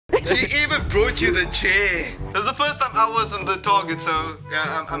She even brought you the chair. It was the first time I was on the target, so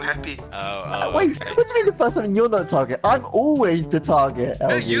yeah, I'm happy. Wait, Okay. what do you mean the first time you're not the target? I'm always the target. No,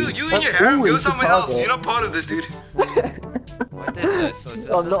 LG. you and I'm your harem, go always the somewhere else. target. You're not part of this, dude. What is this? Is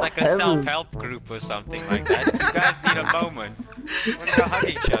I'm this not like a harem. self-help group or something like that? You guys need a moment. You wanna go hug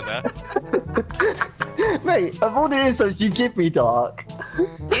each other? Mate, of all the insults you give me, Dark.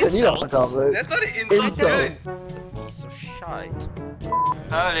 You know what I'm That's not an insult, dude. Piece of shite.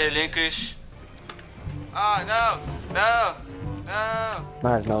 Oh, relinquish. Ah, no, no, no.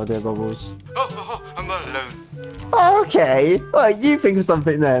 I have no idea, Bubbles. Oh, I'm not alone. Okay, right, you think of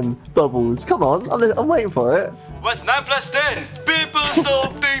something then, Bubbles. Come on, I'm waiting for it. What's 9 plus 10? People still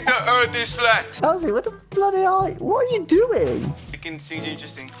think the earth is flat. LG, what the bloody hell? What are you doing? Making things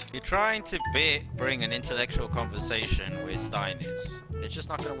interesting. You're trying to bring an intellectual conversation where Stein is. It's just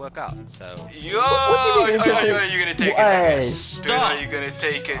not gonna work out, so... Yo, What do you mean are you gonna take Hey. it? Dude, are you gonna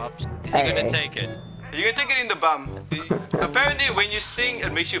take it? Stop. Is he gonna take it? You're gonna take it in the bum. Apparently, when you sing,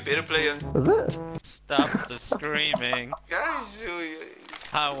 it makes you a better player. Was it? Stop the screaming. Guys,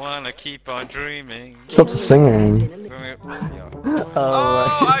 I wanna keep on dreaming. Stop singing. Yeah.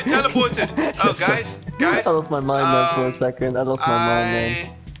 oh, I teleported. Oh, guys, I lost my mind there for a second. I lost my mind there.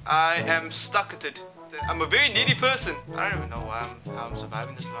 I am stuck at it. I'm a very needy person. I don't even know why I'm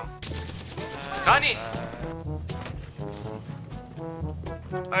surviving this long. Connie!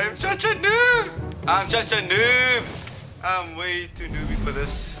 I'm such a noob! I'm such a noob! I'm way too newbie for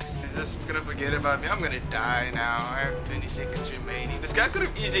this. He's just gonna forget about me. I'm gonna die now. I have 20 seconds remaining. This guy could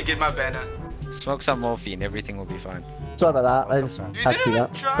have easily get my banner. Smoke some morphine, everything will be fine. Sorry about that. I just You had to do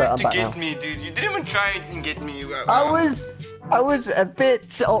didn't that. try But I'm to back get now. me, dude. You didn't even try and get me. I was a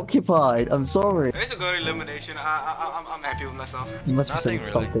bit occupied. I'm sorry. There's a good elimination. I'm happy with myself. You must be Nothing saying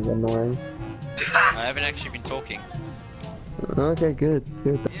really. something annoying. I haven't actually been talking. Okay, good.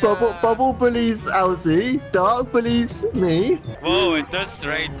 Yeah. Bubble bullies Alzy. Dark bullies me. Whoa, at this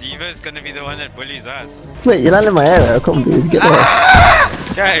rate, Diva is gonna be the one that bullies us. Wait, you're not in my area. Come on, dude. Get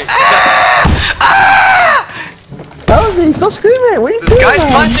lost. Okay. Alzy, stop screaming. What are you This doing? guy's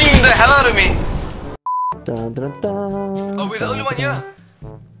punching the hell out of me. Dun, dun, dun, Oh, we're the only one here.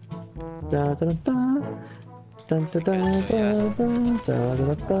 Dun, dun, dun. Dun, dun, dun, dun, dun, dun,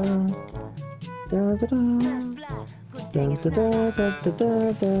 dun, dun. Dun, dun, dun. Dun, dun, dun, dun, dun,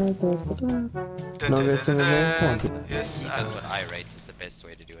 dun, dun, dun. No, there's another one. Come on, dude. Yes, That's what I rate is the best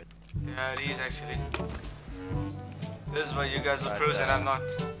way to do it. yeah, it is actually. This is why you guys are pros and I'm not.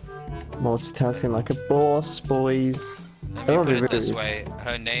 Multitasking like a boss, boys. Let That me would put be it this rude. way,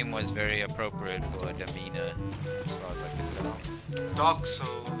 her name was very appropriate for her demeanor, as far as I can tell. Dark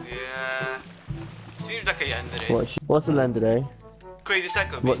Soul, yeah. Seems like a yandere. What's the land today? Crazy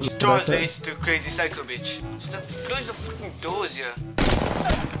Psycho What- Bitch. what Translates to Crazy Psycho Bitch. Just close the freaking doors here.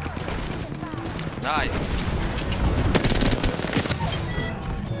 Nice.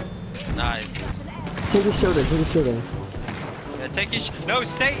 Nice. Take a shoulder, take a shoulder. Take your no,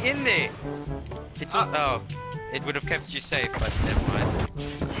 stay in there! It was, oh, it would have kept you safe, but never mind.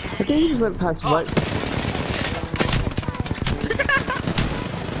 I think he just went past right.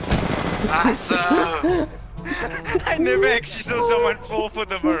 Awesome! I never actually saw someone fall for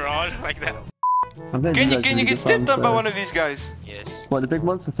the mirage like that. Can you get stepped on by one of these guys? Yes. What, the big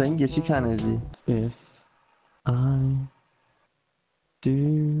monster thing? Yes, you can, Izzy. If I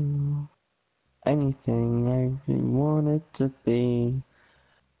do anything I really want it to be,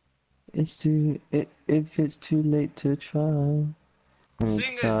 if it's too late to try, I'm Sing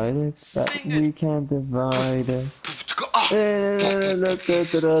it. excited that Sing it. we can divide it. Oh. I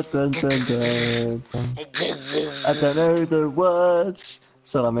don't know the words,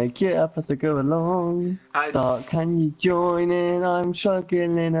 so I make it up as I go along. Dark, can you join in? I'm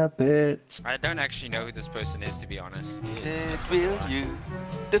struggling a bit. I don't actually know who this person is, to be honest. Said, will you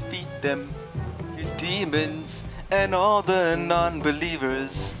defeat them, your demons, and all the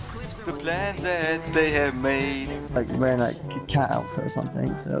non-believers? The plans that they have made. Like wearing like a cat outfit or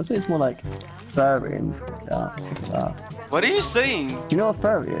something, so I'd say it's more like furry and stuff like that. What are you saying? Do you know what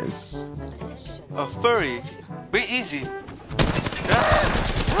furry is? A furry? Be easy. No.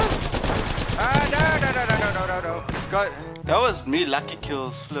 God, that was me lucky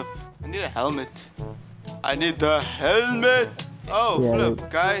kills, Flip. I need a helmet. I need the helmet! Oh, Yeah,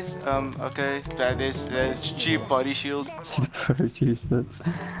 Flip, guys, okay, that is cheap body shield. Furry Jesus.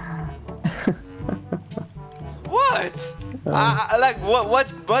 What? I like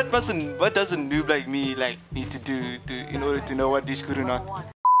what does a noob like me like need to do in order to know what is good or not? Come on.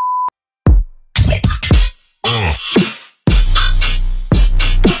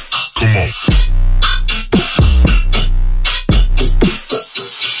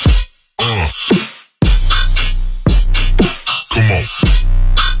 Come on.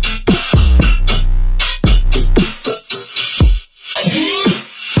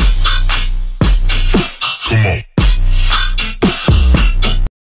 Come on.